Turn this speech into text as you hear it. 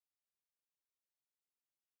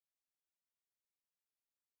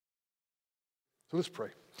So let's pray.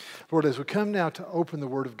 Lord, as we come now to open the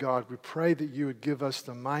Word of God, we pray that you would give us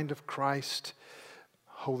the mind of Christ,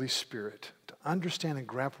 Holy Spirit, to understand and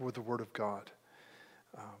grapple with the Word of God.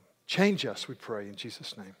 Change us, we pray, in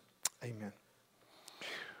Jesus' name. Amen.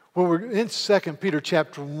 Well, we're in 2 Peter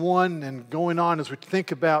chapter 1 and going on as we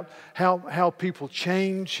think about how people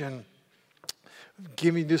change, and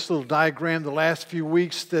giving this little diagram the last few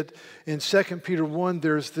weeks that in 2 Peter 1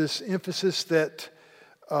 there's this emphasis that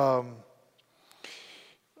a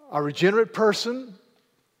regenerate person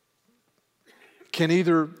can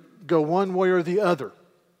either go one way or the other.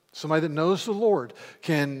 Somebody that knows the Lord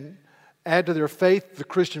can add to their faith the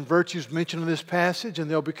Christian virtues mentioned in this passage,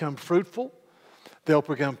 and they'll become fruitful. They'll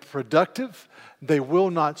become productive. They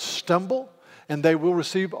will not stumble, and they will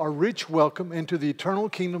receive a rich welcome into the eternal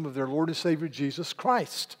kingdom of their Lord and Savior Jesus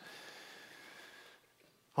Christ.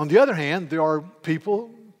 On the other hand, there are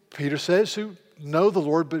people, Peter says, who know the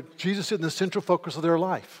Lord, but Jesus isn't the central focus of their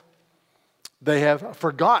life. They have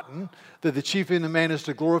forgotten that the chief end of man is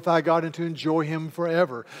to glorify God and to enjoy Him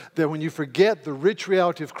forever. That when you forget the rich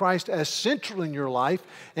reality of Christ as central in your life,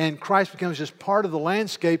 and Christ becomes just part of the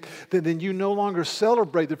landscape, then you no longer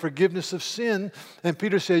celebrate the forgiveness of sin. And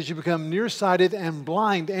Peter says you become nearsighted and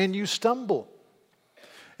blind, and you stumble.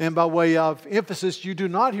 And by way of emphasis, you do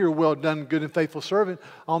not hear, "Well done, good and faithful servant,"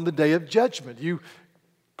 on the day of judgment.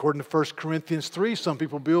 According to 1 Corinthians 3, some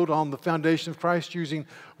people build on the foundation of Christ using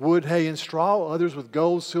wood, hay, and straw, others with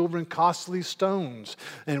gold, silver, and costly stones.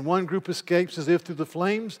 And one group escapes as if through the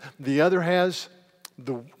flames, the other has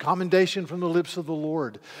the commendation from the lips of the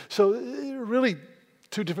Lord. So really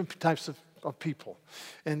two different types of people.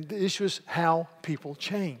 And the issue is how people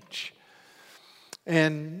change.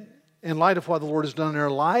 And in light of what the Lord has done in our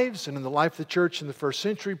lives and in the life of the church in the first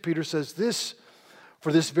century, Peter says this,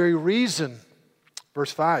 "For this very reason,"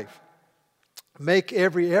 Verse 5, "make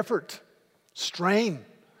every effort, strain,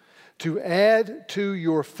 to add to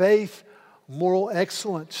your faith moral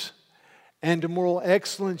excellence. And to moral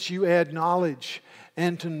excellence you add knowledge.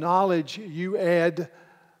 And to knowledge you add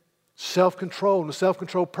self-control. And to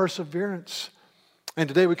self-control, perseverance. And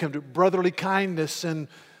today we come to brotherly kindness and,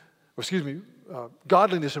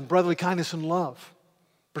 godliness and brotherly kindness and love.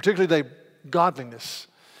 Particularly godliness.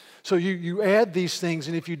 So you add these things,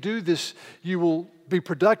 and if you do this, you will be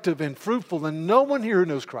productive and fruitful. And no one here who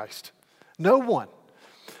knows Christ, no one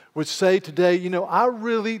would say today, I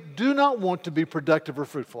really do not want to be productive or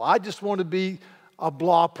fruitful. I just want to be a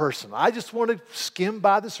blah person. I just want to skim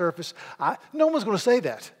by the surface. No one's going to say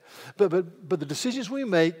that. But the decisions we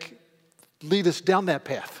make lead us down that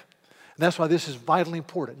path. And that's why this is vitally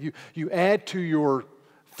important. You add to your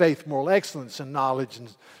faith moral excellence and knowledge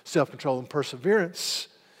and self-control and perseverance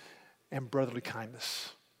and brotherly kindness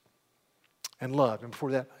and love. And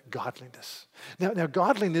before that, godliness. Now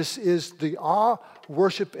godliness is the awe,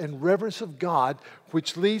 worship, and reverence of God,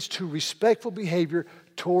 which leads to respectful behavior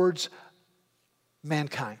towards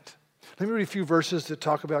mankind. Let me read a few verses that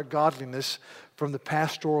talk about godliness from the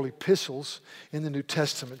pastoral epistles in the New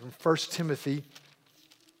Testament. In 1 Timothy,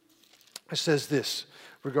 it says this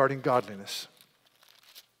regarding godliness.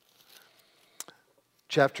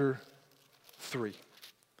 Chapter 3.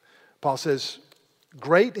 Paul says,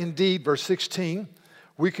 "Great indeed," verse 16,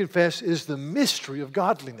 "we confess is the mystery of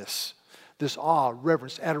godliness." This awe,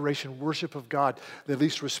 reverence, adoration, worship of God that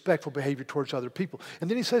leads to respectful behavior towards other people. And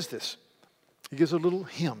then he says this. He gives a little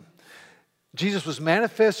hymn. "Jesus was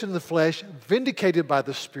manifested in the flesh, vindicated by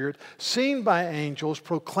the Spirit, seen by angels,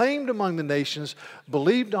 proclaimed among the nations,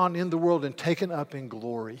 believed on in the world, and taken up in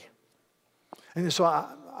glory." And so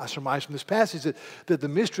I surmise from this passage that the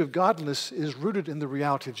mystery of godliness is rooted in the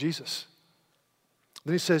reality of Jesus.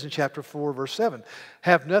 Then he says in chapter 4, verse 7,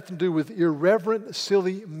 "Have nothing to do with irreverent,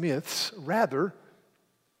 silly myths. Rather,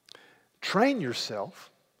 train yourself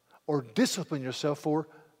or discipline yourself for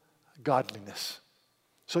godliness."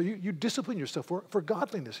 So you discipline yourself for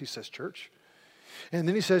godliness, he says, church. And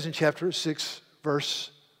then he says in chapter 6, verse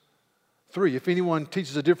 3, "If anyone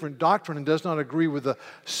teaches a different doctrine and does not agree with the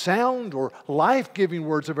sound or life-giving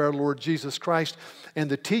words of our Lord Jesus Christ and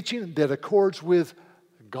the teaching that accords with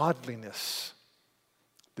godliness,"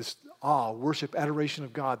 this awe, worship, adoration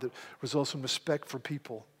of God that results in respect for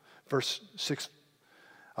people. Verse 6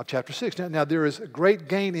 of chapter 6. Now there is a great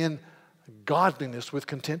gain in godliness with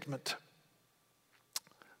contentment.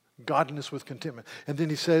 Godliness with contentment. And then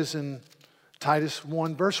he says in Titus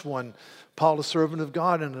 1, verse 1, "Paul, a servant of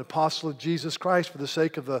God and an apostle of Jesus Christ, for the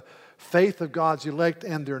sake of the faith of God's elect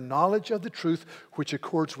and their knowledge of the truth, which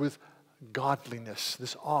accords with godliness."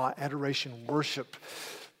 This awe, adoration, worship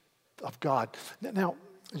of God. Now,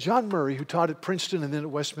 John Murray, who taught at Princeton and then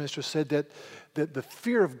at Westminster, said that the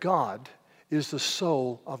fear of God is the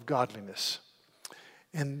soul of godliness.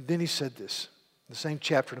 And then he said this, in the same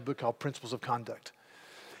chapter in a book called Principles of Conduct.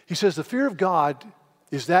 He says, the fear of God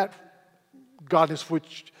is that godliness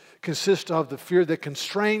which consists of the fear that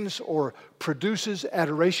constrains or produces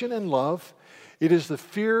adoration and love. It is the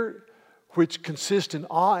fear which consists in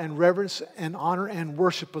awe and reverence and honor and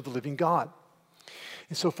worship of the living God.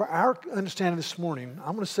 And so for our understanding this morning,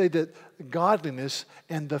 I'm going to say that godliness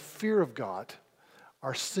and the fear of God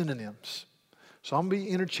are synonyms. So I'm going to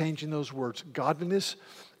be interchanging those words, godliness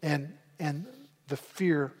and the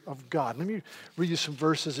fear of God. Let me read you some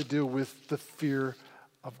verses that deal with the fear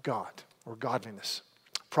of God or godliness.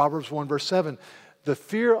 Proverbs 1 verse 7, the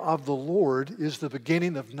fear of the Lord is the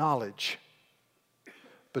beginning of knowledge,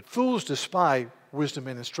 but fools despise wisdom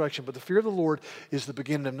and instruction. But the fear of the Lord is the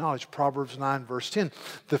beginning of knowledge. Proverbs 9 verse 10,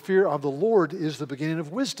 the fear of the Lord is the beginning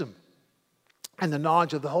of wisdom, and the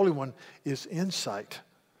knowledge of the Holy One is insight.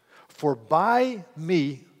 For by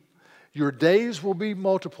me your days will be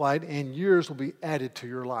multiplied and years will be added to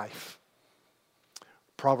your life.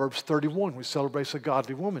 Proverbs 31, which celebrates a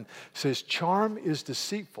godly woman, says, charm is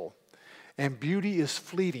deceitful and beauty is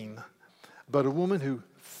fleeting, but a woman who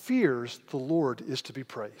fears the Lord is to be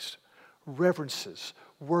praised. Reverences,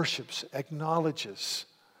 worships, acknowledges.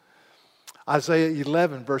 Isaiah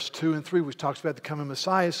 11, verse 2 and 3, which talks about the coming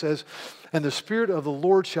Messiah, says, and the Spirit of the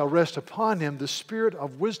Lord shall rest upon him, the Spirit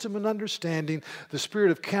of wisdom and understanding, the Spirit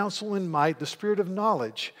of counsel and might, the Spirit of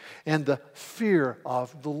knowledge, and the fear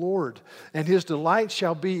of the Lord. And his delight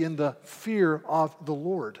shall be in the fear of the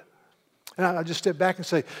Lord. And I just step back and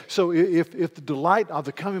say, so if the delight of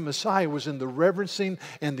the coming Messiah was in the reverencing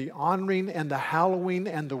and the honoring and the hallowing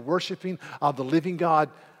and the worshiping of the living God,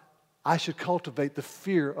 I should cultivate the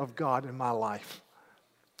fear of God in my life.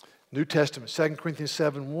 New Testament, 2 Corinthians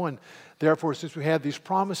 7:1. Therefore, since we have these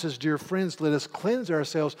promises, dear friends, let us cleanse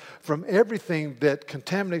ourselves from everything that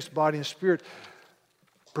contaminates body and spirit,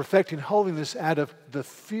 perfecting holiness out of the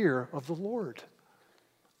fear of the Lord.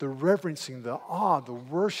 The reverencing, the awe, the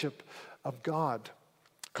worship of God.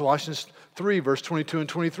 Colossians 3, verse 22 and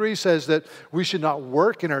 23 says that we should not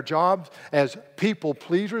work in our jobs as people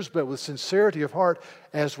pleasers, but with sincerity of heart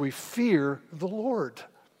as we fear the Lord.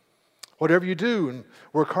 Whatever you do, and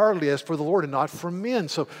work heartily as for the Lord and not for men.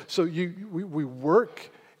 So we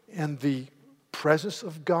work in the presence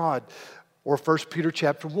of God. Or 1 Peter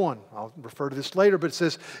chapter 1. I'll refer to this later, but it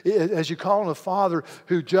says, as you call on a Father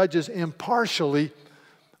who judges impartially,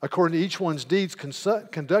 according to each one's deeds,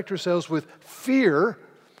 conduct yourselves with fear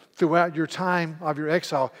throughout your time of your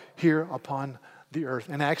exile here upon the earth.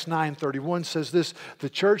 And Acts 9:31 says this, the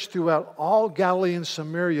church throughout all Galilee and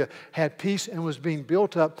Samaria had peace and was being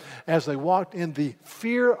built up as they walked in the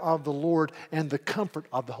fear of the Lord and the comfort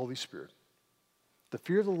of the Holy Spirit. The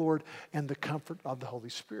fear of the Lord and the comfort of the Holy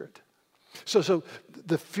Spirit. So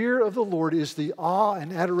the fear of the Lord is the awe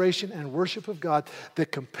and adoration and worship of God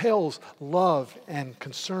that compels love and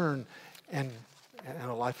concern and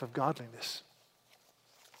a life of godliness.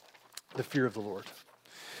 The fear of the Lord.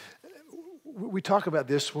 We talk about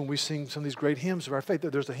this when we sing some of these great hymns of our faith.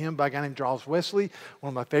 There's a hymn by a guy named Charles Wesley, one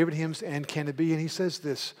of my favorite hymns, And Can It Be? And he says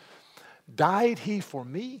this, died he for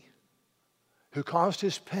me, who caused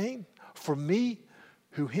his pain, for me,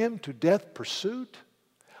 who him to death pursued?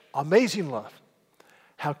 Amazing love.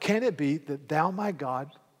 How can it be that thou, my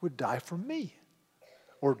God, would die for me?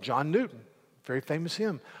 Or John Newton, very famous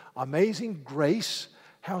hymn, amazing grace,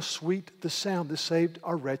 how sweet the sound that saved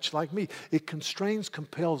a wretch like me. It constrains,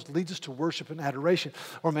 compels, leads us to worship and adoration.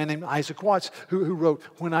 Or a man named Isaac Watts who wrote,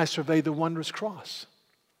 when I survey the wondrous cross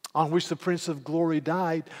on which the Prince of Glory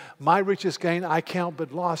died, my richest gain I count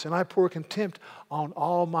but loss, and I pour contempt on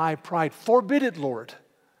all my pride. Forbid it, Lord,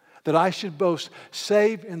 that I should boast,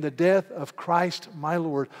 save in the death of Christ my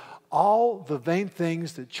Lord. All the vain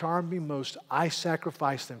things that charm me most, I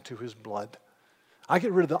sacrifice them to his blood. I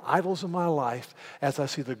get rid of the idols of my life as I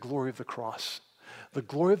see the glory of the cross. The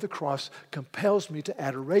glory of the cross compels me to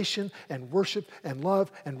adoration and worship and love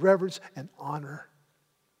and reverence and honor.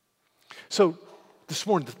 So this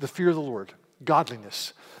morning, the fear of the Lord,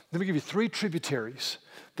 godliness. Let me give you 3 tributaries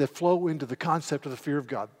that flow into the concept of the fear of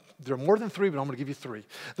God. There are more than 3, but I'm going to give you 3.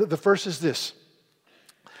 The first is this.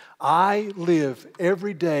 I live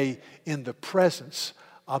every day in the presence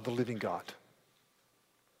of the living God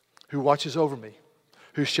who watches over me,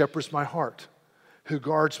 who shepherds my heart, who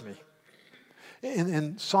guards me.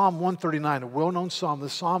 In Psalm 139, a well-known psalm, the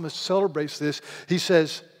psalmist celebrates this. He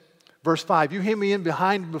says, verse 5, you hem me in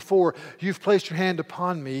behind and before, you've placed your hand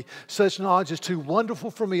upon me. Such knowledge is too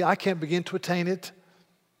wonderful for me, I can't begin to attain it.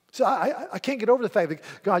 So I can't get over the fact that,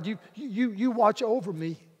 God, you watch over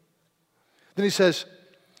me. Then he says,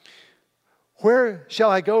 Where shall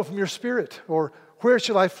I go from your spirit? Or where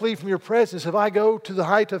shall I flee from your presence? If I go to the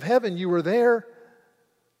height of heaven, you are there.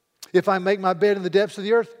 If I make my bed in the depths of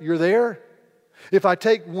the earth, you're there. If I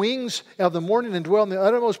take wings of the morning and dwell in the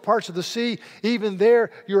uttermost parts of the sea, even there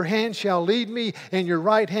your hand shall lead me, and your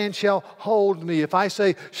right hand shall hold me. If I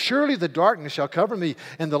say, surely the darkness shall cover me,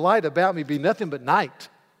 and the light about me be nothing but night.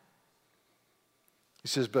 He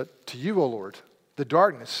says, but to you, O Lord, the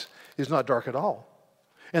darkness is not dark at all.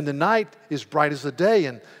 And the night is bright as the day,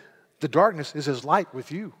 and the darkness is as light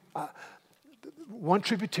with you. One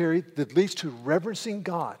tributary that leads to reverencing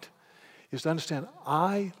God is to understand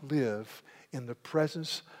I live in the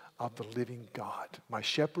presence of the living God, my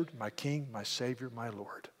shepherd, my king, my savior, my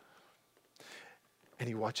Lord. And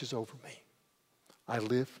he watches over me. I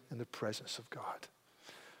live in the presence of God.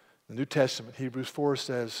 The New Testament, Hebrews 4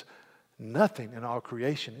 says, nothing in all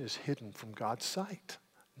creation is hidden from God's sight.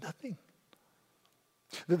 Nothing.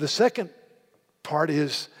 The second part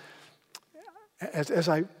is, as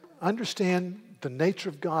I understand the nature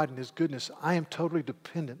of God and his goodness, I am totally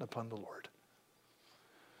dependent upon the Lord.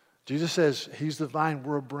 Jesus says he's the vine,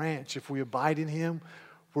 we're a branch. If we abide in him,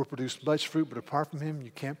 we'll produce much fruit, but apart from him,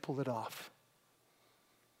 you can't pull it off.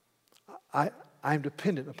 I am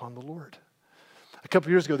dependent upon the Lord. A couple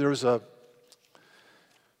of years ago, there was a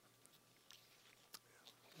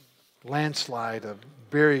landslide,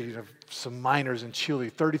 buried of some miners in Chile.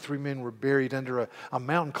 33 men were buried under a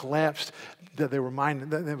mountain collapsed that they were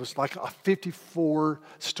mining. It was like a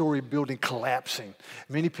 54-story building collapsing.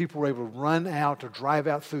 Many people were able to run out or drive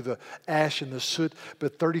out through the ash and the soot,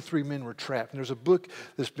 but 33 men were trapped. And there's a book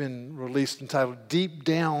that's been released entitled Deep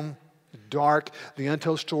Down, Dark, The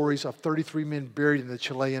Untold Stories of 33 Men Buried in the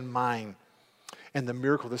Chilean Mine and the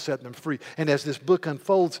miracle that set them free. And as this book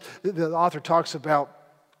unfolds, the author talks about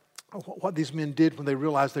what these men did when they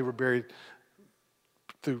realized they were buried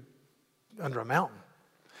under a mountain.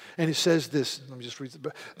 And it says this, let me just read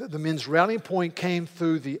the men's rallying point came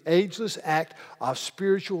through the ageless act of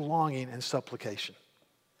spiritual longing and supplication.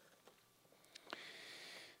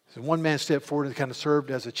 So one man stepped forward and kind of served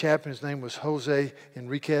as a chaplain. His name was Jose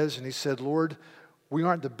Enriquez, and he said, Lord, we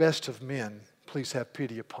aren't the best of men. Please have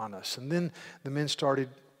pity upon us. And then the men started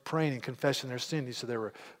praying and confessing their sin. He said there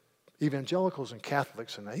were evangelicals and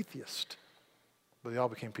Catholics and atheists, but they all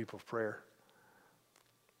became people of prayer.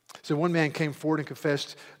 So one man came forward and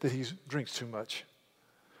confessed that he drinks too much.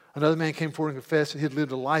 Another man came forward and confessed that he had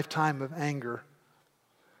lived a lifetime of anger.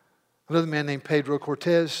 Another man named Pedro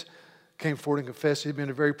Cortez came forward and confessed he'd been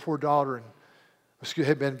a very poor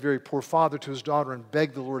had been a very poor father to his daughter and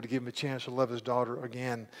begged the Lord to give him a chance to love his daughter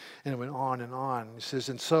again. And it went on and on. He says,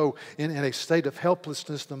 and so in a state of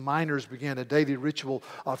helplessness, the miners began a daily ritual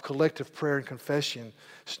of collective prayer and confession.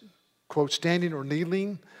 Quote, standing or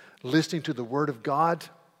kneeling, listening to the word of God,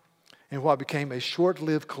 and what became a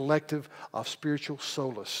short-lived collective of spiritual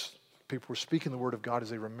solace. People were speaking the word of God as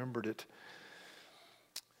they remembered it.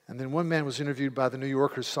 And then one man was interviewed by the New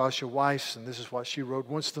Yorker's Sasha Weiss, and this is what she wrote.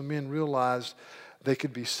 Once the men realized they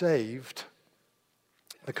could be saved,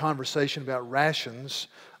 the conversation about rations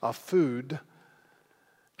of food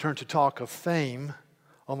turned to talk of fame,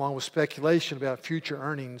 along with speculation about future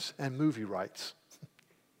earnings and movie rights.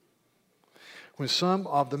 When some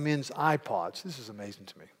of the men's iPods, this is amazing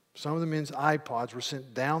to me, some of the men's iPods were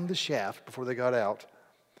sent down the shaft before they got out.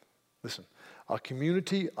 Listen, a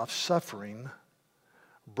community of suffering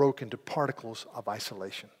broke into particles of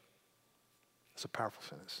isolation. That's a powerful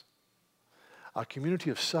sentence. A community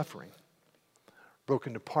of suffering broke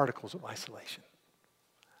into particles of isolation.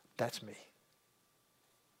 That's me.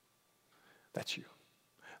 That's you.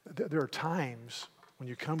 There are times when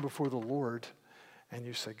you come before the Lord and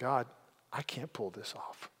you say, God, I can't pull this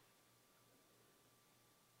off.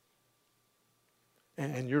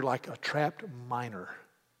 And you're like a trapped miner.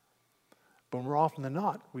 But more often than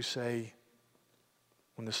not, we say,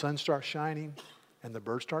 when the sun starts shining and the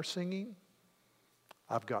birds start singing,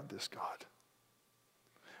 I've got this, God.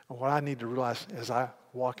 And what I need to realize as I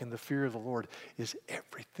walk in the fear of the Lord is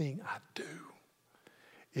everything I do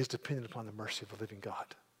is dependent upon the mercy of the living God.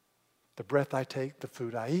 The breath I take, the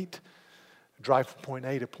food I eat, drive from point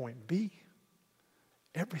A to point B,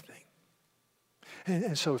 everything.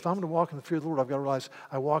 And so if I'm going to walk in the fear of the Lord, I've got to realize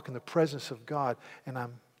I walk in the presence of God and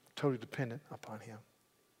I'm totally dependent upon him.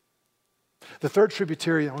 The third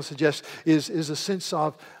tributary I want to suggest is a sense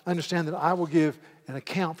of understand that I will give an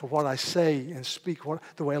account for what I say and speak,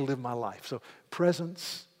 the way I live my life. So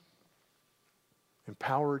presence,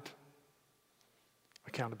 empowered,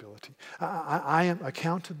 accountability. I am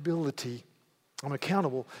accountability. I'm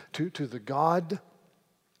accountable to the God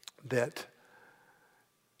that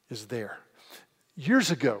is there.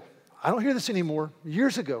 Years ago, I don't hear this anymore.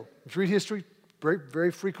 Years ago, if you read history, very,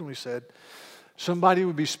 very frequently said, somebody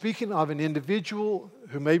would be speaking of an individual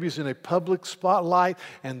who maybe is in a public spotlight,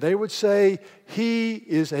 and they would say, he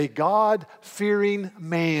is a God-fearing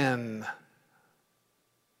man.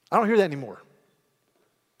 I don't hear that anymore.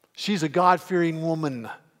 She's a God-fearing woman.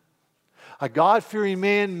 A God-fearing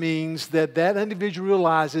man means that that individual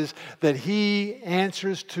realizes that he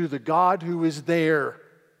answers to the God who is there.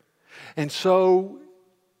 And so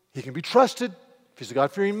he can be trusted if he's a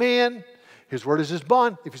God-fearing man. His word is his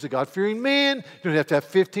bond. If he's a God-fearing man, you don't have to have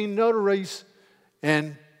 15 notaries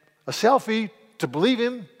and a selfie to believe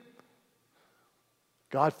him.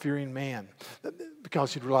 God-fearing man.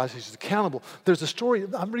 Because he'd realize he's accountable. There's a story,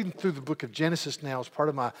 I'm reading through the book of Genesis now as part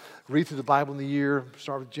of my read through the Bible in the year.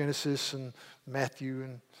 Start with Genesis and Matthew.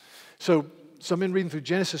 And so I've been reading through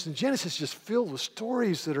Genesis, and Genesis is just filled with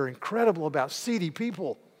stories that are incredible about seedy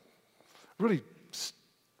people. Really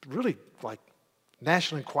like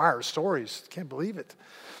National Enquirer stories. Can't believe it.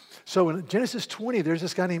 So in Genesis 20, there's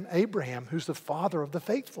this guy named Abraham who's the father of the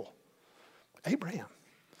faithful. Abraham.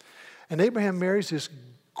 And Abraham marries this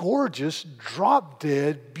gorgeous,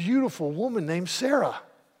 drop-dead, beautiful woman named Sarah.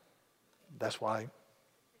 That's why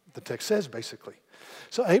the text says, basically.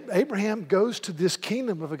 So Abraham goes to this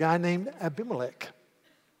kingdom of a guy named Abimelech.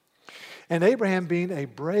 And Abraham, being a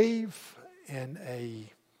brave and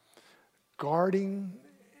a guarding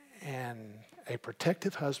and a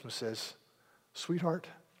protective husband, says, sweetheart,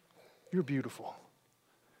 you're beautiful.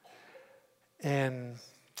 And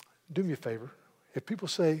do me a favor. If people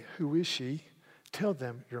say, who is she? Tell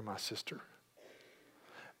them you're my sister.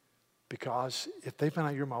 Because if they find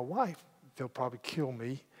out you're my wife, they'll probably kill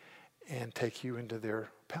me and take you into their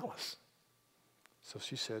palace. So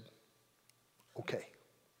she said, okay.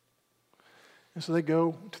 And so they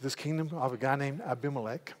go to this kingdom of a guy named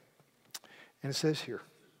Abimelech. And it says here,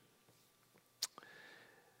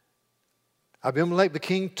 Abimelech the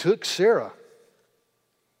king took Sarah.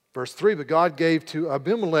 Verse 3, but God gave to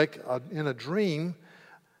Abimelech in a dream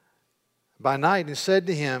by night and said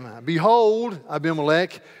to him, behold,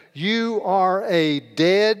 Abimelech, you are a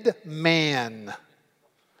dead man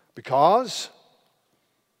because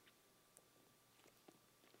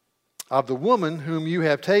of the woman whom you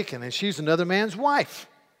have taken, and she's another man's wife.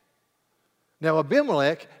 Now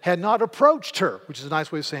Abimelech had not approached her, which is a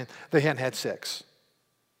nice way of saying they hadn't had sex.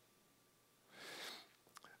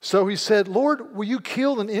 So he said, Lord, will you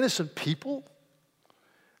kill an innocent people?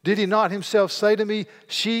 Did he not himself say to me,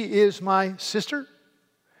 she is my sister?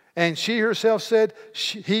 And she herself said,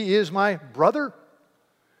 he is my brother?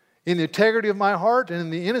 In the integrity of my heart and in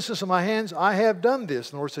the innocence of my hands, I have done this.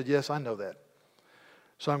 And the Lord said, yes, I know that.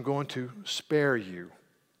 So I'm going to spare you.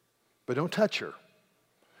 But don't touch her.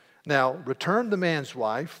 Now, return the man's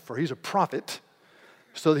wife, for he's a prophet,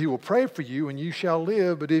 so that he will pray for you and you shall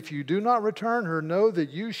live. But if you do not return her, know that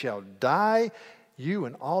you shall die, you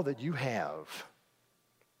and all that you have.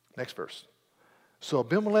 Next verse. So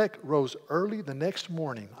Abimelech rose early the next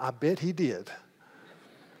morning. I bet he did.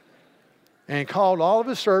 And called all of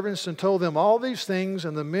his servants and told them all these things.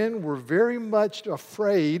 And the men were very much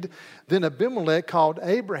afraid. Then Abimelech called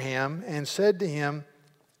Abraham and said to him,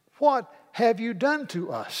 what have you done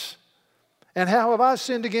to us? And how have I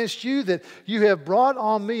sinned against you that you have brought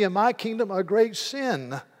on me and my kingdom a great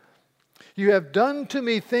sin? You have done to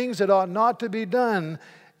me things that ought not to be done.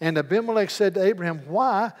 And Abimelech said to Abraham,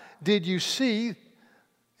 why did you see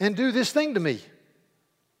and do this thing to me?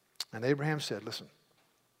 And Abraham said, listen,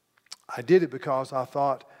 I did it because I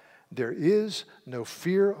thought there is no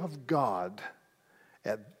fear of God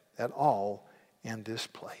at all in this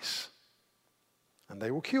place. And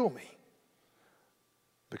they will kill me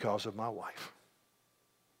because of my wife.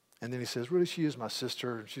 And then he says, really, she is my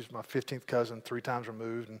sister, and she's my 15th cousin, 3 times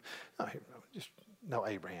removed. And no,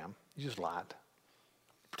 Abraham, you just lied.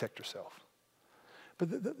 Protect yourself. But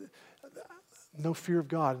no fear of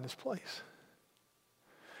God in this place.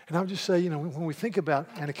 And I would just say, when we think about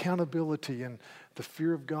an accountability and the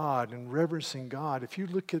fear of God and reverencing God, if you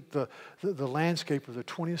look at the landscape of the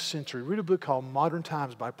 20th century, read a book called Modern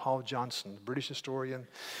Times by Paul Johnson, the British historian,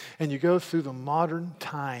 and you go through the modern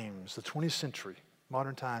times, the 20th century,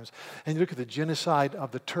 modern times, and you look at the genocide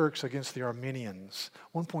of the Turks against the Armenians,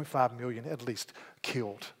 1.5 million at least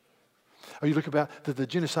killed. Or you look about the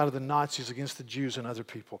genocide of the Nazis against the Jews and other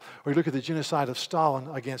people. Or you look at the genocide of Stalin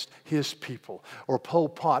against his people. Or Pol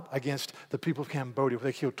Pot against the people of Cambodia.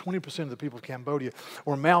 They killed 20% of the people of Cambodia.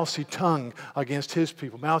 Or Mao Zedong against his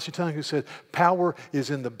people. Mao Zedong who said, power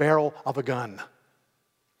is in the barrel of a gun.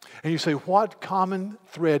 And you say, what common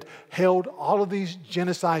thread held all of these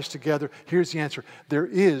genocides together? Here's the answer. There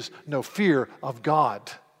is no fear of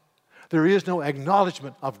God. There is no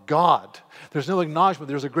acknowledgement of God. There's no acknowledgement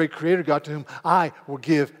there's a great creator God to whom I will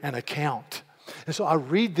give an account. And so I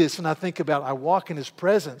read this and I think about, I walk in his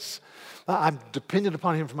presence. I'm dependent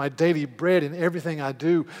upon him for my daily bread in everything I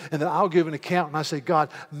do, and that I'll give an account. And I say, God,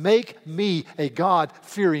 make me a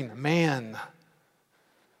God-fearing man.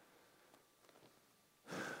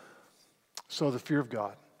 So the fear of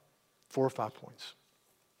God, 4 or 5 points.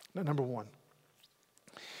 Number 1,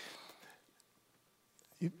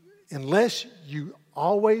 unless you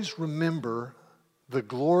always remember the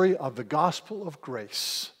glory of the gospel of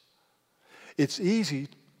grace, it's easy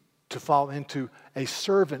to fall into a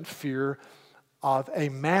servant fear of a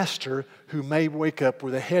master who may wake up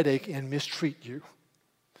with a headache and mistreat you.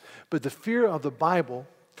 But the fear of the Bible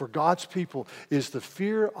for God's people is the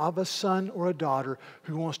fear of a son or a daughter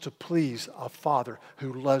who wants to please a father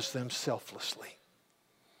who loves them selflessly.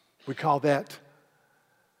 We call that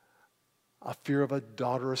a fear of a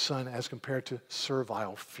daughter or son as compared to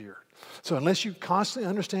servile fear. So unless you constantly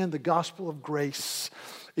understand the gospel of grace,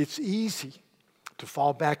 it's easy to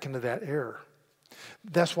fall back into that error.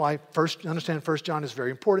 That's why understand 1 John is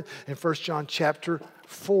very important. In 1 John chapter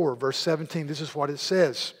 4, verse 17, this is what it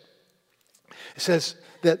says. It says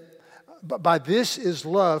that by this is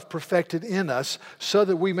love perfected in us, so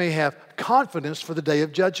that we may have confidence for the day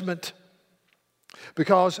of judgment.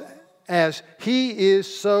 Because as he is,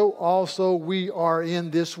 so also we are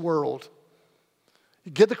in this world.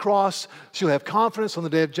 You get the cross, so you'll have confidence on the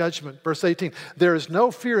day of judgment. Verse 18, there is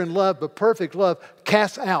no fear in love, but perfect love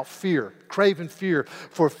casts out fear, craven fear.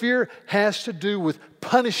 For fear has to do with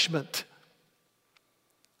punishment.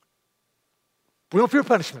 We don't fear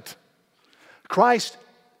punishment. Christ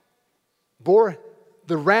bore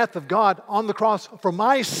the wrath of God on the cross for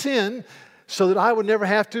my sin so that I would never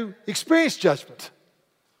have to experience judgment.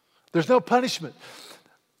 There's no punishment.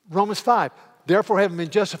 Romans 5, therefore having been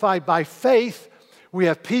justified by faith, we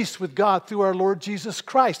have peace with God through our Lord Jesus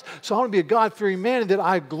Christ. So I want to be a God-fearing man, and that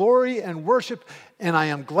I glory and worship, and I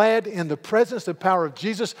am glad in the presence and power of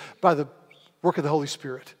Jesus by the work of the Holy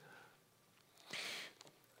Spirit.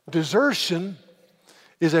 Desertion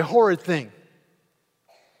is a horrid thing.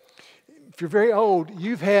 If you're very old,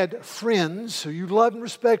 you've had friends who you loved and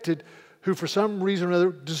respected who for some reason or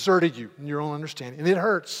other deserted you in your own understanding. And it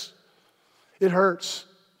hurts. It hurts.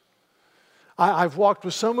 I've walked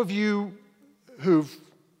with some of you who've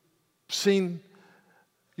seen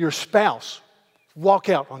your spouse walk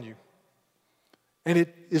out on you. And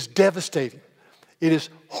it is devastating. It is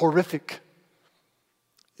horrific.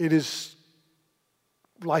 It is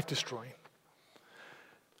life-destroying.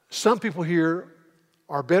 Some people here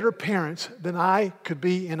are better parents than I could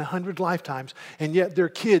be in 100 lifetimes, and yet their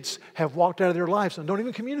kids have walked out of their lives and don't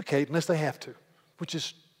even communicate unless they have to, which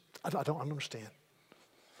is, I don't understand.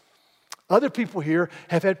 Other people here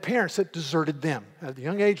have had parents that deserted them at a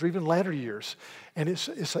young age or even latter years, and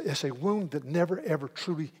it's a wound that never, ever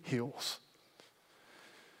truly heals.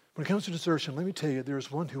 When it comes to desertion, let me tell you, there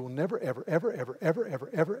is one who will never, ever, ever, ever, ever, ever,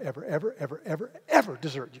 ever, ever, ever, ever, ever, ever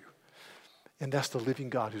desert you, and that's the living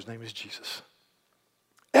God whose name is Jesus.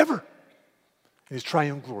 Ever. In his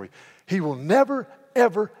triumphant glory. He will never,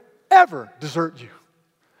 ever, ever desert you.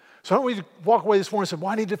 So I don't want you to walk away this morning and say,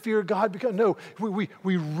 well, I need to fear God. Because no, we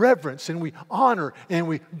reverence and we honor and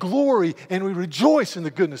we glory and we rejoice in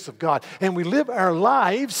the goodness of God. And we live our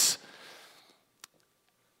lives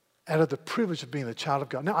out of the privilege of being a child of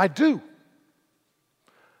God. Now, I do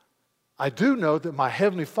know that my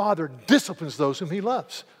Heavenly Father disciplines those whom He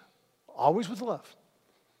loves. Always with love.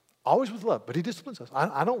 Always with love. But He disciplines us.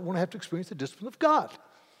 I don't want to have to experience the discipline of God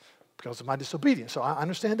because of my disobedience. So I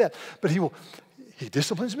understand that. But He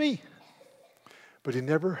disciplines me. But He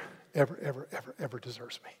never, ever, ever, ever, ever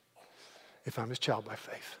deserts me if I'm His child by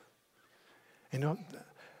faith. You know,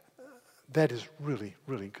 that is really,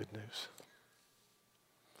 really good news.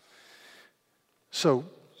 So,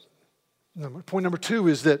 point number 2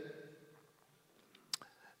 is that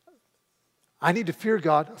I need to fear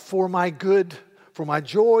God for my good, for my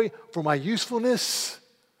joy, for my usefulness.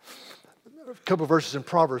 A couple of verses in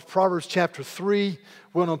Proverbs. Proverbs chapter 3,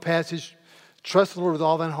 well-known passage. Trust the Lord with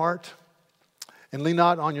all thine heart, and lean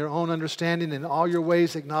not on your own understanding. In all your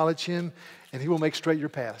ways acknowledge Him, and He will make straight your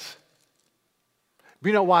paths.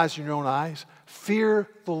 Be not wise in your own eyes. Fear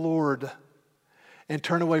the Lord, and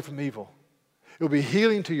turn away from evil. It will be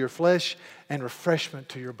healing to your flesh and refreshment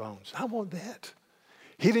to your bones. I want that.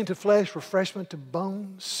 Healing to flesh, refreshment to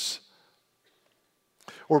bones.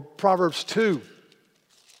 Or Proverbs 2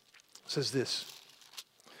 says this.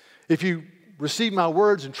 If you receive my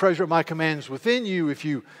words and treasure my commands within you, if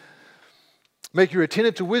you Make your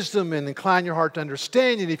attentive to wisdom and incline your heart to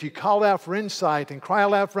understanding. If you call out for insight and cry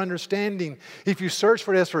aloud for understanding, if you search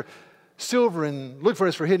for it as for silver and look for it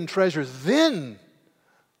as for hidden treasures, then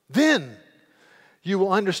you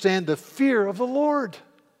will understand the fear of the Lord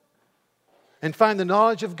and find the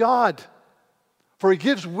knowledge of God. For he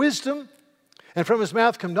gives wisdom, and from his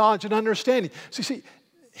mouth come knowledge and understanding. See,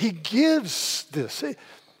 he gives this.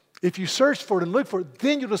 If you search for it and look for it,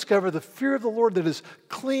 then you'll discover the fear of the Lord that is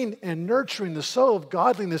clean and nurturing the soul of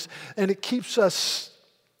godliness, and it keeps us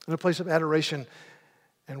in a place of adoration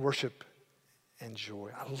and worship and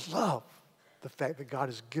joy. I love the fact that God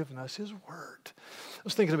has given us his word. I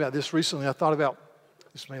was thinking about this recently. I thought about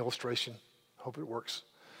this is my illustration. I hope it works.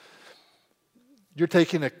 You're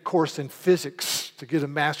taking a course in physics to get a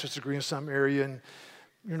master's degree in some area, and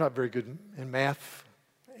you're not very good in math.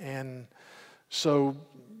 And so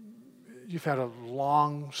you've had a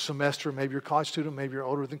long semester. Maybe you're a college student, maybe you're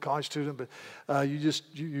older than a college student, but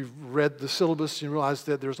you've read the syllabus and you realize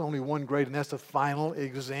that there's only one grade, and that's the final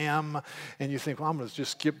exam. And you think, well, I'm going to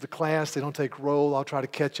just skip the class. They don't take roll. I'll try to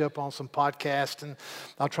catch up on some podcast, and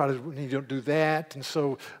you don't do that. And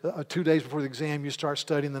so 2 days before the exam, you start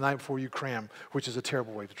studying the night before you cram, which is a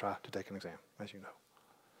terrible way to try to take an exam, as you know.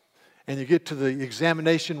 And you get to the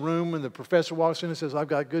examination room, and the professor walks in and says, I've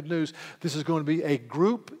got good news. This is going to be a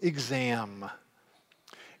group exam.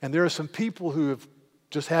 And there are some people who have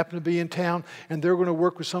just happened to be in town, and they're going to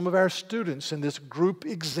work with some of our students in this group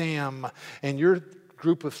exam. And your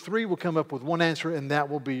group of 3 will come up with one answer, and that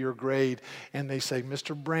will be your grade. And they say,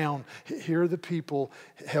 Mr. Brown, here are the people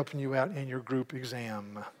helping you out in your group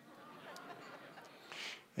exam.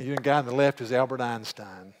 And your guy on the left is Albert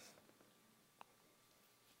Einstein.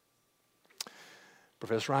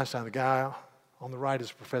 Professor Einstein. The guy on the right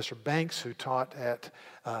is Professor Banks, who taught at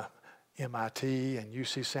MIT and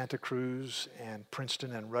UC Santa Cruz and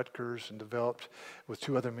Princeton and Rutgers, and developed with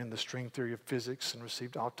 2 other men the string theory of physics, and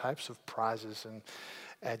received all types of prizes and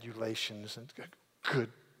adulations, and a good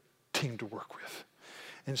team to work with.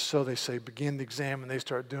 And so they say, begin the exam, and they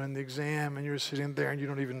start doing the exam, and you're sitting there, and you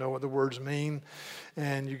don't even know what the words mean.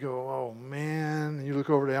 And you go, oh, man. And you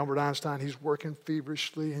look over to Albert Einstein. He's working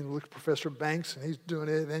feverishly. And you look at Professor Banks, and he's doing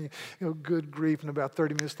it. And you go, good grief. And about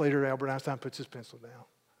 30 minutes later, Albert Einstein puts his pencil down.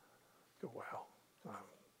 You go, wow.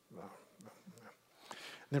 And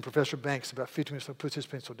then Professor Banks, about 15 minutes later, puts his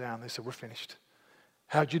pencil down. They said, we're finished.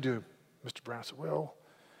 How'd you do, Mr. Brown? I said, well,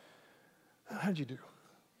 how'd you do?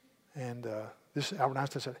 And this Albert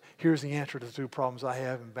Einstein said, here's the answer to the 2 problems I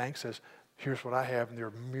have. And Banks says, here's what I have, and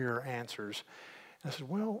they're mirror answers. And I said,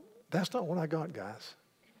 well, that's not what I got, guys.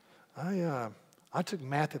 I took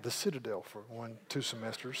math at the Citadel for 2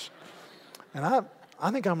 semesters. And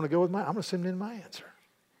I think I'm going to go with I'm going to send in my answer.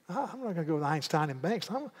 I'm not going to go with Einstein and Banks.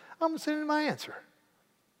 I'm going to send in my answer.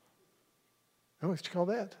 You know what you call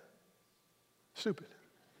that? Stupid.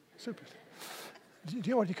 Do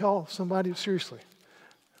you know what you call somebody? Seriously.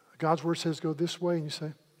 God's word says go this way, and you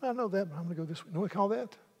say, I know that, but I'm going to go this way. You know what we call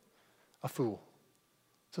that? A fool.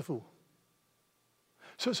 It's a fool.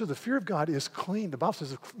 So the fear of God is clean. The Bible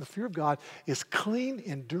says the fear of God is clean,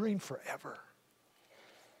 enduring forever.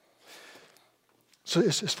 So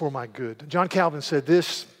it's for my good. John Calvin said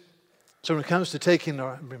this. So when it comes to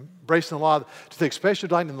embracing the law, to take special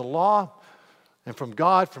delight in the law and from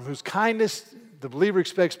God, from whose kindness the believer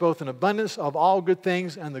expects both an abundance of all good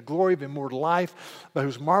things and the glory of immortal life, by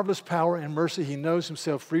whose marvelous power and mercy he knows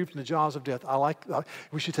himself free from the jaws of death.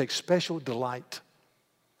 We should take special delight.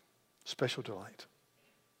 Special delight.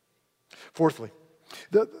 Fourthly,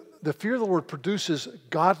 the fear of the Lord produces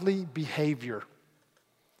godly behavior.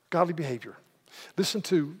 Godly behavior. Listen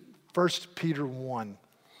to 1 Peter 1.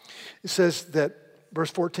 It says that, verse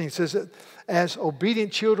 14, it says that, as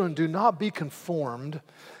obedient children, do not be conformed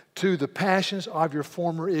to the passions of your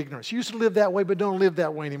former ignorance. You used to live that way, but don't live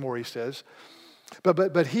that way anymore, he says.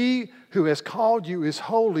 But he who has called you is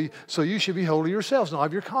holy, so you should be holy yourselves. Now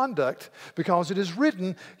of your conduct, because it is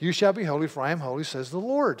written, you shall be holy, for I am holy, says the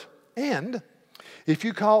Lord. And if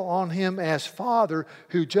you call on him as Father,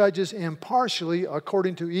 who judges impartially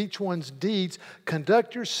according to each one's deeds,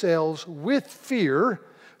 conduct yourselves with fear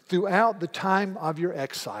throughout the time of your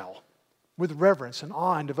exile, with reverence and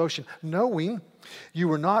awe and devotion, knowing you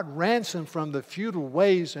were not ransomed from the futile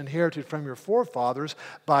ways inherited from your forefathers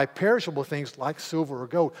by perishable things like silver or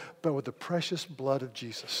gold, but with the precious blood of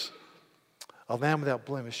Jesus, a lamb without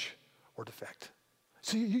blemish or defect.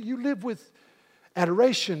 So you live with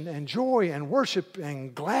adoration and joy and worship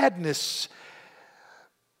and gladness,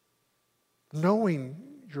 knowing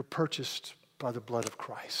you're purchased by the blood of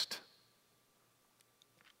Christ.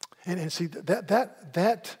 And see, that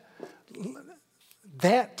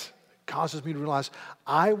causes me to realize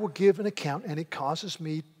I will give an account, and it causes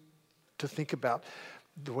me to think about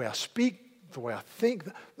the way I speak, the way I think,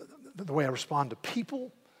 the way I respond to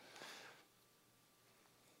people.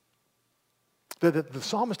 The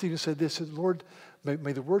psalmist even said this, Lord,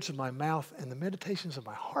 may the words of my mouth and the meditations of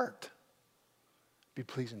my heart be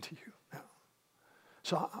pleasing to you. Now,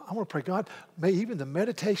 so I want to pray, God, may even the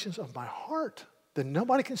meditations of my heart that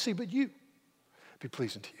nobody can see but you be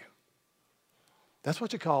pleasing to you. That's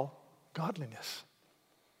what you call godliness.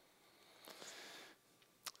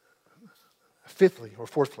 Fifthly, or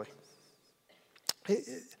fourthly, and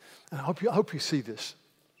I hope you see this.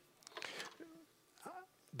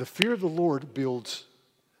 The fear of the Lord builds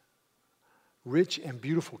rich and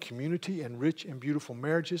beautiful community, and rich and beautiful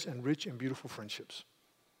marriages, and rich and beautiful friendships,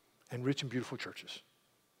 and rich and beautiful churches.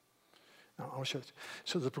 Now, I want to show you.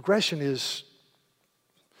 So the progression is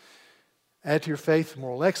add to your faith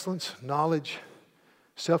moral excellence, knowledge,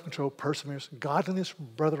 self-control, perseverance, godliness,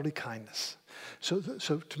 brotherly kindness. So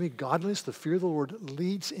to me, godliness, the fear of the Lord,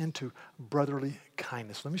 leads into brotherly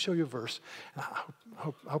kindness. Let me show you a verse. And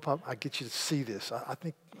I hope I get you to see this. I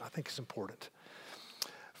think it's important.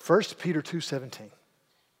 1 Peter 2:17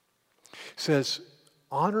 says,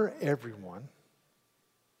 honor everyone,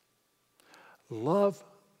 love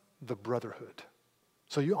the brotherhood.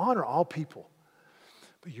 So you honor all people,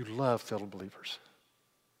 but you love fellow believers.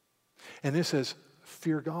 And this says,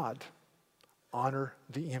 fear God, honor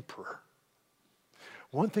the emperor.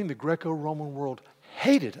 One thing the Greco-Roman world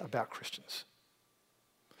hated about Christians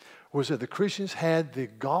was that the Christians had the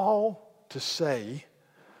gall to say,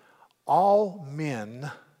 all men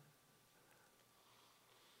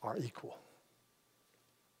are equal.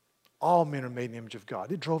 All men are made in the image of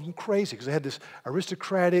God. It drove them crazy because they had this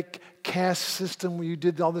aristocratic caste system where you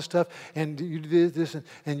did all this stuff and you did this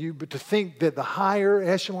but to think that the higher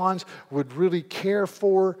echelons would really care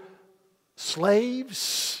for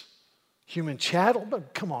slaves, human chattel,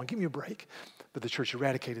 but come on, give me a break. But the church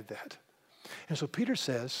eradicated that. And so Peter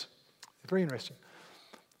says, very interesting,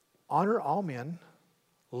 honor all men,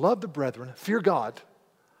 love the brethren, fear God,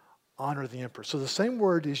 honor the emperor. So the same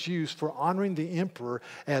word is used for honoring the emperor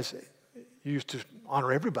as used to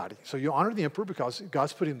honor everybody. So you honor the emperor because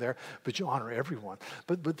God's put him there, but you honor everyone.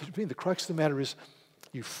 But to me, the crux of the matter is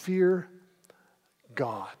you fear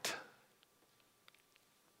God.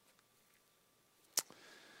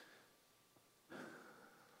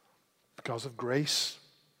 Because of grace,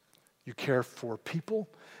 you care for people.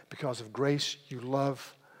 Because of grace, you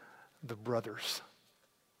love the brothers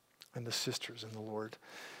and the sisters in the Lord.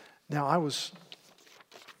 Now,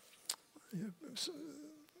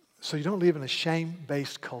 so you don't live in a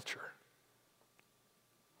shame-based culture.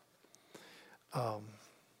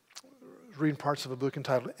 Reading parts of a book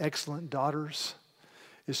entitled Excellent Daughters.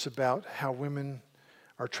 It's about how women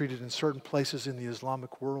are treated in certain places in the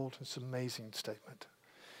Islamic world. It's an amazing statement.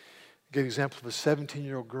 I gave an example of a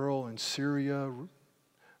 17-year-old girl in Syria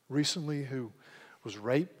recently who was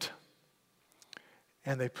raped,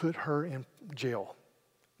 and they put her in jail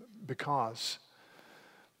because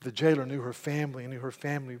the jailer knew her family and knew her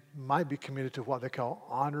family might be committed to what they call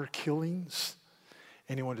honor killings,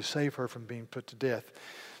 and he wanted to save her from being put to death.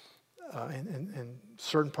 In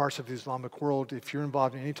certain parts of the Islamic world, if you're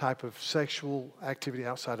involved in any type of sexual activity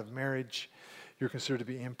outside of marriage, you're considered to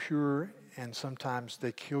be impure, and sometimes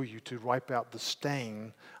they kill you to wipe out the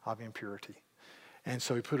stain of impurity. And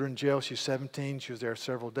so he put her in jail. She's 17. She was there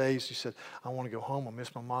several days. She said, I want to go home. I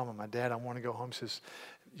miss my mom and my dad. I want to go home. He says,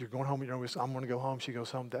 you're going home? I'm going to go home. She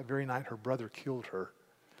goes home. That very night, her brother killed her,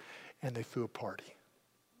 and they threw a party.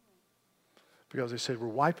 Because they said, we're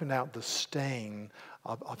wiping out the stain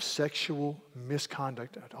of sexual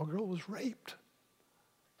misconduct. Our girl was raped.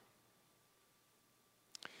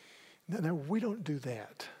 Now, we don't do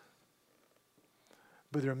that.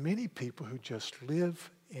 But there are many people who just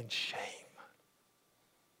live in shame.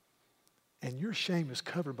 And your shame is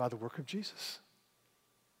covered by the work of Jesus.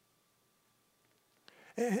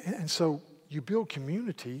 And so you build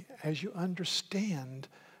community as you understand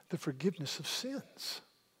the forgiveness of sins.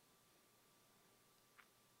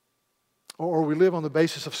 Or we live on the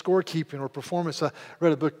basis of scorekeeping or performance. I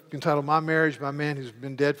read a book entitled My Marriage by a man who's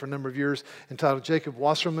been dead for a number of years, entitled Jacob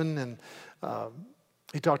Wasserman. And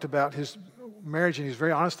he talked about his marriage, and he's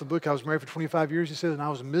very honest in the book. I was married for 25 years, he said, and I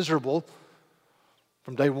was miserable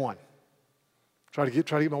from day one. Try to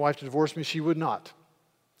get my wife to divorce me. She would not.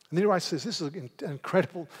 And then he writes this. This is an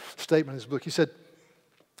incredible statement in his book. He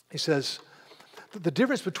says, the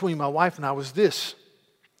difference between my wife and I was this.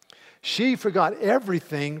 She forgot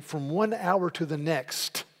everything from 1 hour to the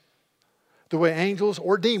next, the way angels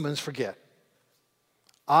or demons forget.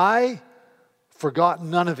 I forgot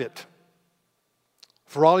none of it.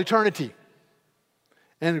 for all eternity.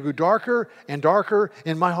 And it grew darker and darker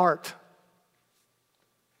in my heart.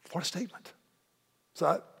 What a statement.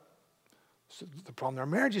 So the problem in our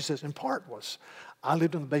marriage, he says, in part was I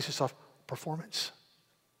lived on the basis of performance.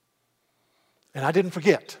 And I didn't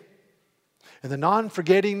forget. And the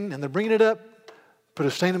non-forgetting and the bringing it up put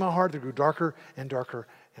a stain in my heart that grew darker and darker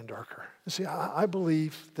and darker. You see, I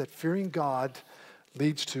believe that fearing God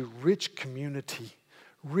leads to rich community,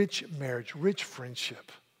 rich marriage, rich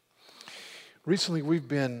friendship. Recently, we've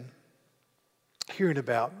been hearing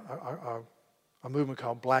about a movement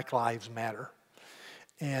called Black Lives Matter.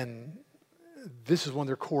 And this is one of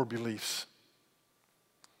their core beliefs.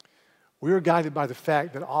 We are guided by the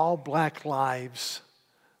fact that all black lives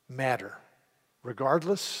matter,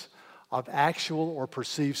 regardless of actual or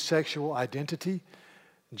perceived sexual identity,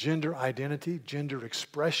 gender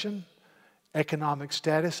expression, economic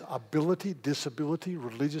status, ability, disability,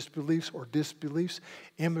 religious beliefs or disbeliefs,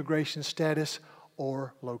 immigration status,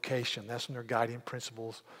 or location. That's one of their guiding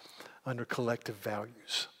principles under collective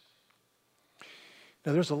values.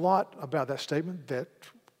 Now, there's a lot about that statement that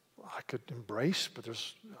I could embrace, but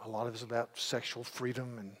there's a lot of it's about sexual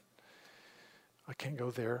freedom, and I can't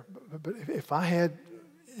go there. But if I had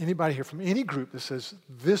anybody here from any group that says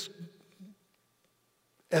this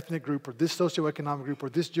ethnic group or this socioeconomic group or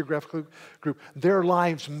this geographical group, their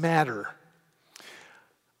lives matter,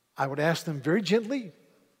 I would ask them very gently,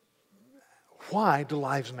 why do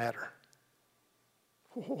lives matter?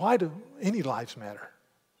 Why do any lives matter?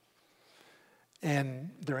 And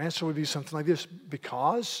their answer would be something like this: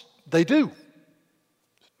 because they do.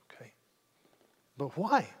 Okay. But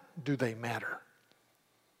why do they matter?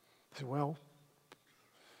 I said, well,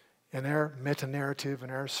 in our meta-narrative, in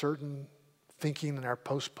our certain thinking, in our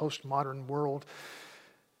postmodern world,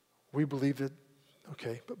 we believe that,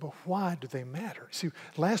 okay, but why do they matter? See,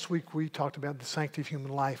 last week we talked about the sanctity of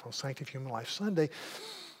human life on Sanctity of Human Life Sunday,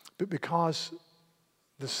 but because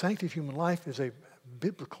the sanctity of human life is a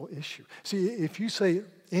biblical issue. See, if you say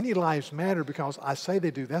any lives matter because I say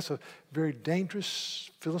they do, that's a very dangerous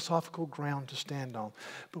philosophical ground to stand on.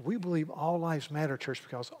 But we believe all lives matter, church,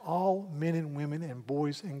 because all men and women and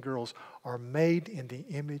boys and girls are made in the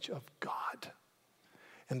image of God.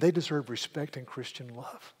 And they deserve respect and Christian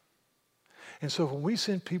love. And so when we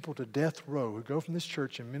send people to death row, who go from this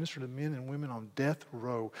church and minister to men and women on death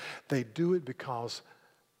row, they do it because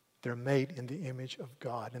they're made in the image of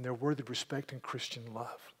God, and they're worthy of respect and Christian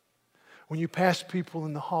love. When you pass people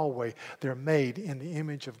in the hallway, they're made in the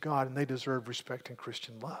image of God, and they deserve respect and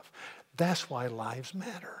Christian love. That's why lives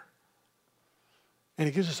matter. And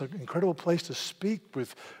it gives us an incredible place to speak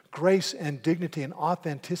with grace and dignity and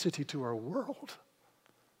authenticity to our world.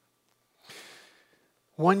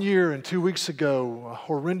 1 year and 2 weeks ago, a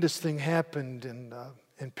horrendous thing happened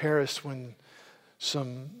in Paris when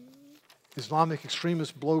some Islamic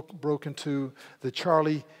extremists broke into the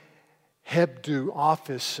Charlie Hebdo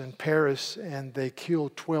office in Paris, and they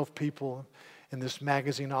killed 12 people in this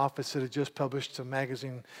magazine office that had just published a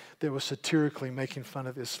magazine that was satirically making fun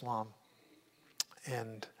of Islam.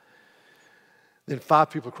 And then 5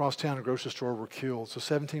 people across town in a grocery store were killed. So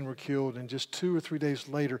 17 were killed, and just 2 or 3 days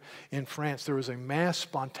later in France, there was a mass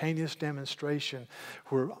spontaneous demonstration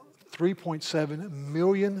where 3.7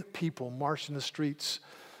 million people marched in the streets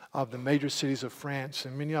of the major cities of France,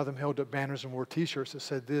 and many of them held up banners and wore T-shirts that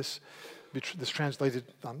said this translated,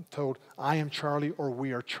 I'm told, "I am Charlie," or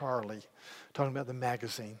 "We are Charlie," talking about the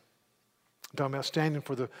magazine, talking about standing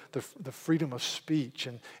for the freedom of speech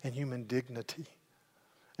and human dignity.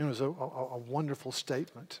 It was a wonderful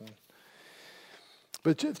statement.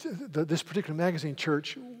 But this particular magazine,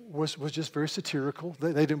 church, was just very satirical.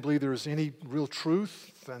 They didn't believe there was any real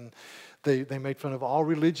truth, and they made fun of all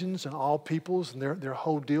religions and all peoples, and their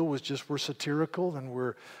whole deal was just we're satirical and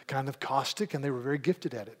we're kind of caustic, and they were very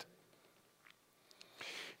gifted at it.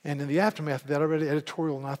 And in the aftermath of that, I read an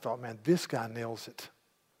editorial, and I thought, man, this guy nails it.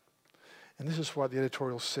 And this is what the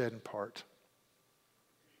editorial said in part.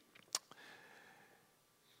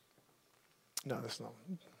 No, that's not.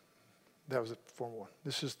 That was a former one.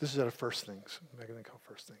 This is out of First Things, a magazine called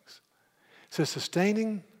First Things. It says,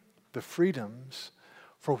 sustaining the freedoms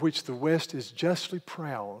for which the West is justly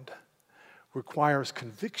proud requires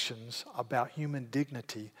convictions about human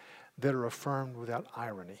dignity that are affirmed without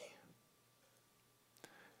irony.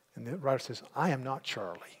 And the writer says, I am not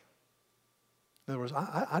Charlie. In other words,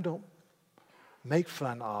 I don't make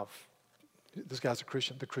fun of this guy's a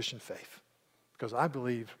Christian, the Christian faith, because I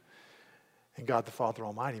believe in God the Father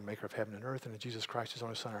Almighty, maker of heaven and earth, and in Jesus Christ, his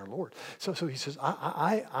only Son, our Lord. So he says,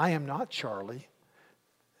 I am not Charlie.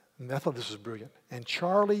 And I thought this was brilliant. And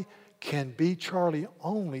Charlie can be Charlie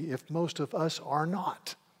only if most of us are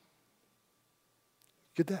not.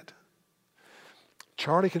 Get that?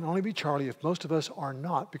 Charlie can only be Charlie if most of us are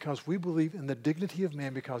not, because we believe in the dignity of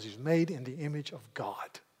man because he's made in the image of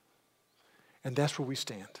God. And that's where we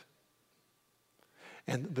stand.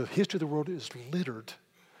 And the history of the world is littered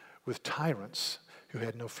with tyrants who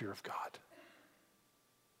had no fear of God.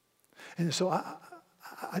 And so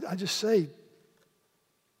I just say,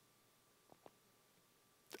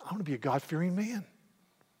 I want to be a God-fearing man.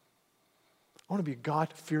 I want to be a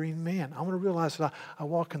God-fearing man. I want to realize that I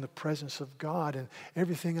walk in the presence of God, and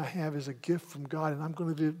everything I have is a gift from God, and I'm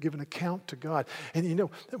going to give an account to God. And you know,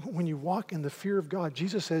 when you walk in the fear of God,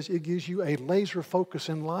 Jesus says it gives you a laser focus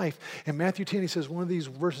in life. In Matthew 10, he says one of these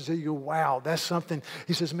verses that you go, wow, that's something.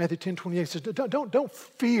 He says in Matthew 10:28, he says, don't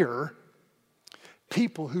fear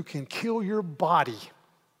people who can kill your body,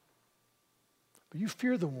 but you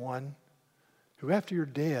fear the one who after you're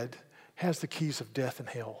dead has the keys of death and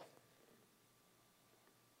hell.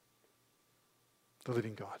 The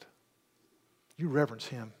living God. You reverence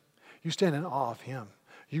him. You stand in awe of him.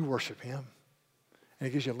 You worship him. And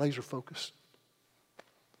it gives you a laser focus.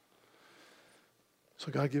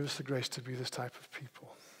 So God, give us the grace to be this type of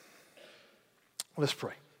people. Let's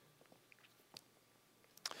pray.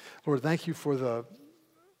 Lord, thank you for the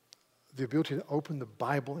ability to open the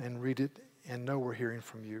Bible and read it and know we're hearing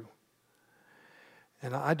from you.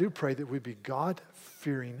 And I do pray that we be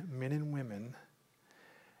God-fearing men and women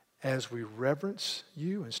as we reverence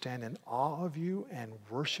you and stand in awe of you and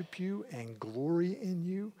worship you and glory in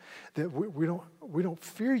you, that we don't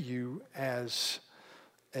fear you as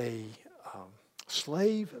a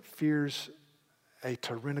slave fears a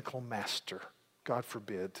tyrannical master. God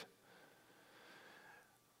forbid.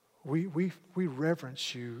 We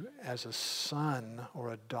reverence you as a son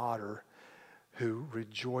or a daughter who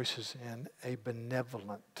rejoices in a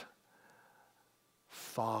benevolent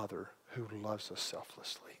Father who loves us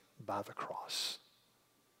selflessly by the cross.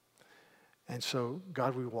 And so,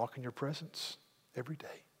 God, we walk in your presence every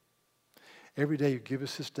day. Every day you give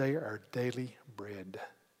us this day our daily bread.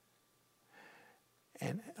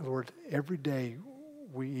 And Lord, every day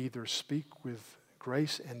we either speak with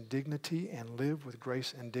grace and dignity and live with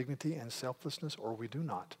grace and dignity and selflessness, or we do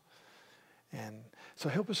not. And so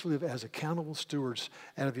help us live as accountable stewards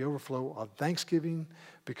out of the overflow of thanksgiving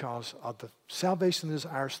because of the salvation that is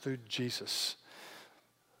ours through Jesus.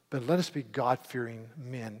 But let us be God-fearing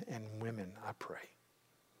men and women, I pray,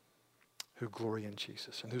 who glory in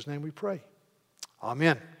Jesus, in whose name we pray.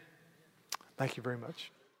 Amen. Thank you very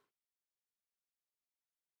much.